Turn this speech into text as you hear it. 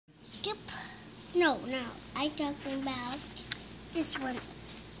Skip. No. I'm talking about this one.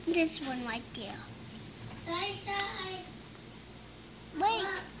 This one right there. Wait.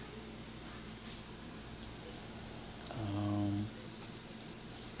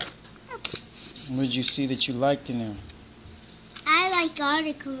 What did you see that you liked in there? I like all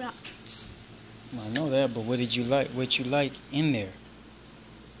the Qurans. I know that, but what did you like? What you like in there?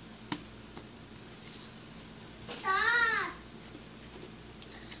 Stop.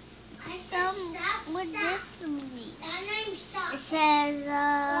 What's this movie? It says,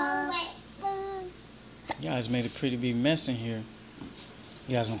 You guys made a pretty big mess in here.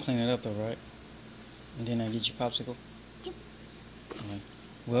 You guys gonna clean it up though, right? And then I get you popsicle? Yep. Alright.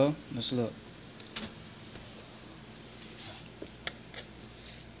 Well, let's look.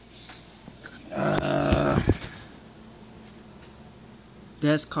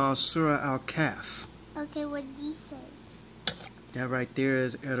 That's called Surah Al-Kahf. Okay, what these says? That right there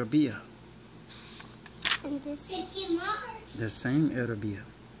is Arabiya. And this is The same Arabiya.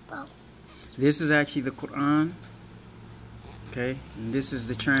 oh. This is actually the Quran. Okay, and this is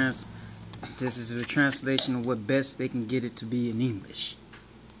the translation of what best they can get it to be in English.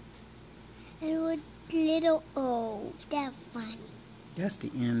 And what little oh, that's funny. That's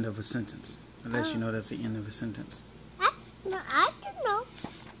the end of a sentence. Unless you know that's the end of a sentence. I don't know.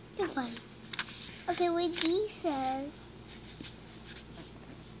 They're funny. Okay, what D says?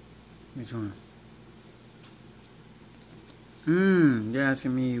 Which one? You're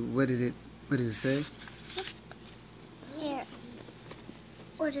asking me what does it say? Here.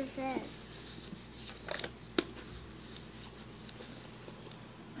 What it says?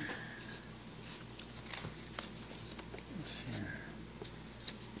 Let's see.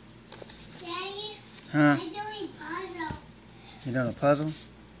 Daddy, Huh? I'm doing puzzle. You done a puzzle?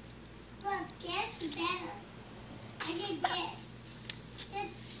 Look, this is better. I did this.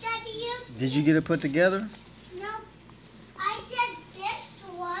 Daddy, you? Did you get it put together? No. I did this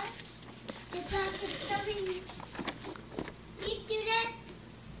one. Because it's something. You do that?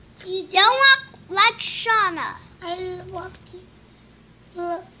 You don't look like Shauna. I walk you.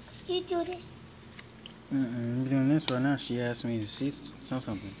 Look, you do this. I'm doing this right now. She asked me to see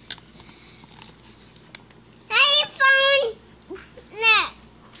something. Hey, phone. Nah.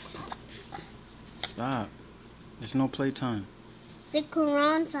 Stop. There's no playtime. The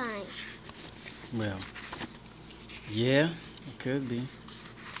Quran time. Well, yeah, it could be.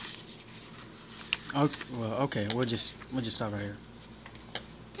 Okay, well, okay, we'll just stop right here.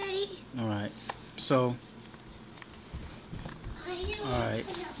 Daddy. All right. So, all right,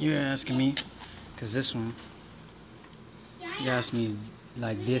 you're asking me, cause this one, you asked me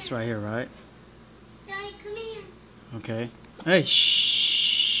like this right here, right? Daddy, come here. Okay. Hey,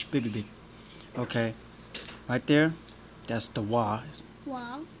 shh, baby. Okay, right there, that's the wa.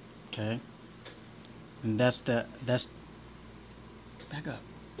 Wow. Okay. And that's back up.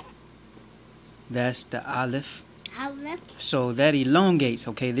 That's the aleph. Aleph. So that elongates,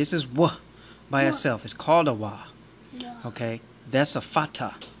 okay? This is wa by itself. It's called a wa. Yeah. Okay? That's a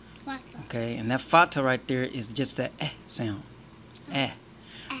fata. Okay? And that fata right there is just the eh sound. Eh.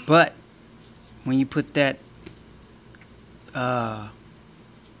 But when you put that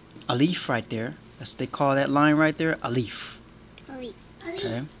alif right there, they call that line right there alif. Alif.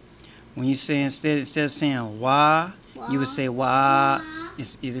 Okay? When you say instead of saying wa, you would say wa.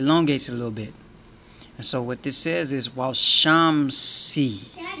 It elongates it a little bit. And so what this says is while shamsi.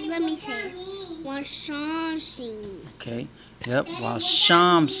 Let me say. While shamsi. Okay. Yep. While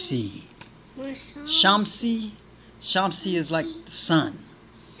shamsi. Shamsi is like the sun.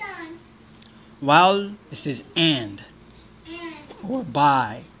 Sun. While it says and or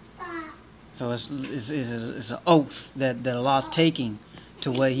by. So it's an oath that Allah's taking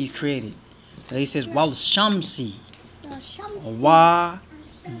to what He's created. So He says while shamsi. Wa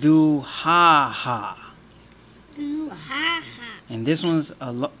duhaha. And this one's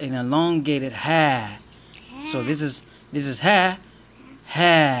an elongated ha. So this is ha.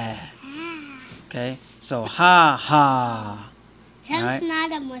 Okay. So ha. Tell's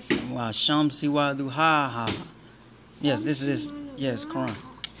not a Muslim. Wa shamsi wa duhaha. Yes, this is Quran.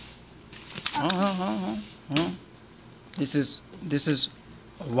 This is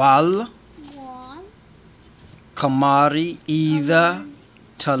wal kamari either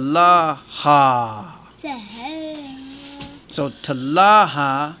talaha. So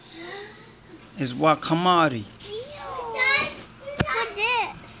talaha is wa kamari. What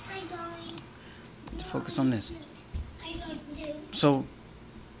this? Focus on this. So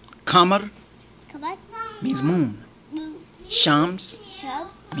kamar means moon. Shams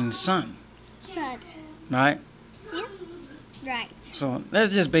means sun. Sun. Right? Yeah. Right. So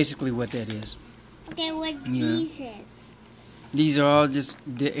that's just basically what that is. Okay, what Yeah. these is? These are all just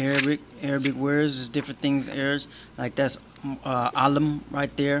the Arabic words. There's different things. Arabs like that's alim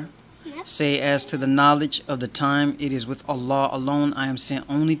right there. Yep. Say, as to the knowledge of the time, it is with Allah alone. I am sent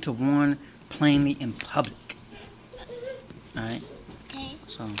only to warn plainly in public. Alright? Okay.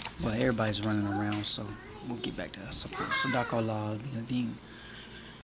 So, well, everybody's running around, so we'll get back to us. Sadaqallah al-Azim.